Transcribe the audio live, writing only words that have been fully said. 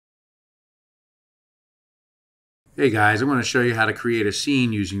Hey guys, I'm going to show you how to create a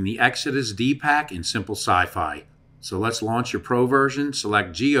scene using the EXXODUS DPACK in Simple Sci-Fi. So let's launch your Pro version,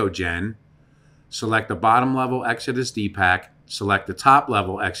 select GeoGen, select the bottom level EXXODUS DPACK, select the top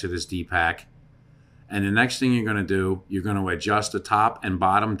level EXXODUS DPACK, and the next thing you're going to do, you're going to adjust the top and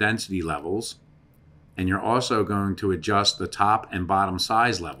bottom density levels, and you're also going to adjust the top and bottom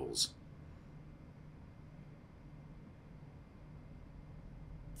size levels.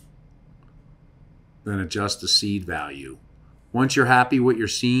 Then adjust the seed value. Once you're happy with your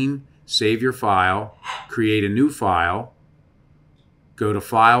scene, save your file, create a new file, go to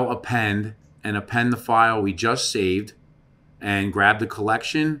File, Append, and append the file we just saved, and grab the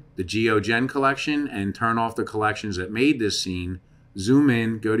collection, the GeoGen collection, and turn off the collections that made this scene. Zoom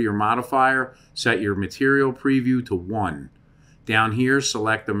in, go to your modifier, set your material preview to 1. Down here,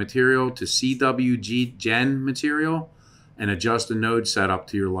 select the material to CWGen material, and adjust the node setup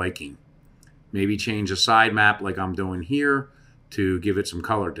to your liking. Maybe change the side map like I'm doing here to give it some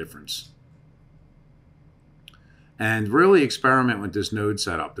color difference. And really experiment with this node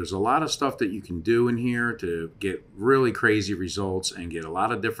setup. There's a lot of stuff that you can do in here to get really crazy results and get a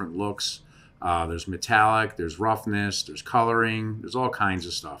lot of different looks. There's metallic, there's roughness, there's coloring, there's all kinds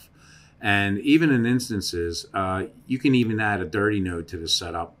of stuff. And even in instances, you can even add a dirty node to this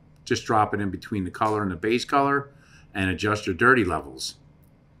setup. Just drop it in between the color and the base color and adjust your dirty levels.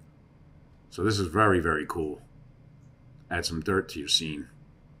 So this is very, very cool. Add some dirt to your scene.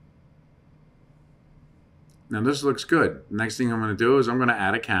 Now this looks good. Next thing I'm going to do is I'm going to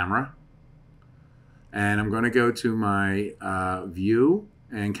add a camera. And I'm going to go to my view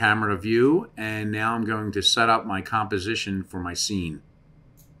and camera to view. And now I'm going to set up my composition for my scene.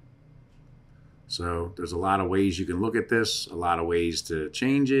 So there's a lot of ways you can look at this. A lot of ways to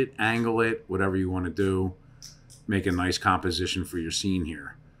change it, angle it, whatever you want to do. Make a nice composition for your scene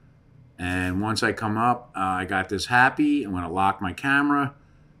here. And once I come up, I got this happy. I'm going to lock my camera,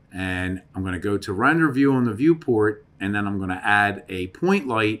 and I'm going to go to render view on the viewport, and then I'm going to add a point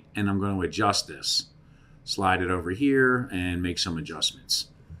light, and I'm going to adjust this. Slide it over here and make some adjustments.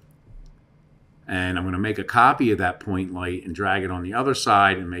 And I'm going to make a copy of that point light and drag it on the other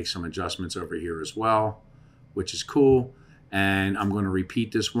side and make some adjustments over here as well, which is cool. And I'm going to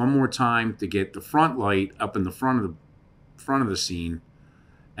repeat this one more time to get the front light up in the front of the scene.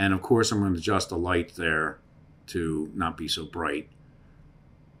 And of course, I'm going to adjust the light there to not be so bright.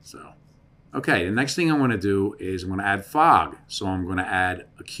 So, okay, the next thing I want to do is I'm going to add fog. So I'm going to add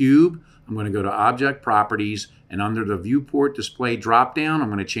a cube. I'm going to go to Object Properties, and under the Viewport Display dropdown, I'm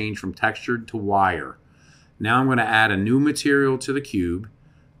going to change from Textured to Wire. Now I'm going to add a new material to the cube.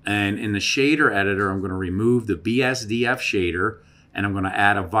 And in the shader editor, I'm going to remove the BSDF shader, and I'm going to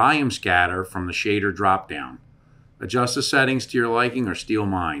add a volume scatter from the shader dropdown. Adjust the settings to your liking or steal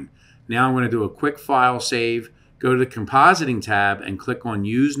mine. Now I'm going to do a quick file save, go to the Compositing tab and click on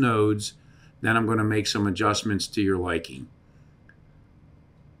Use Nodes. Then I'm going to make some adjustments to your liking.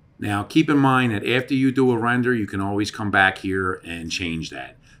 Now keep in mind that after you do a render, you can always come back here and change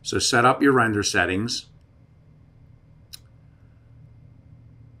that. So set up your render settings.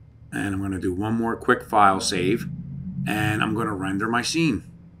 And I'm going to do one more quick file save. And I'm going to render my scene.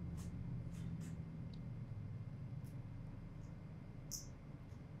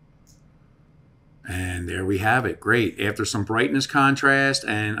 And there we have it. Great. After some brightness contrast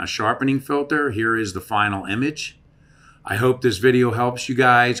and a sharpening filter, here is the final image. I hope this video helps you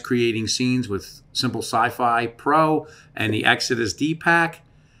guys creating scenes with Simple Sci-Fi Pro and the EXXODUS DPACK.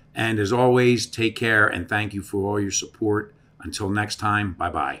 And as always, take care and thank you for all your support. Until next time,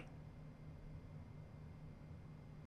 bye-bye.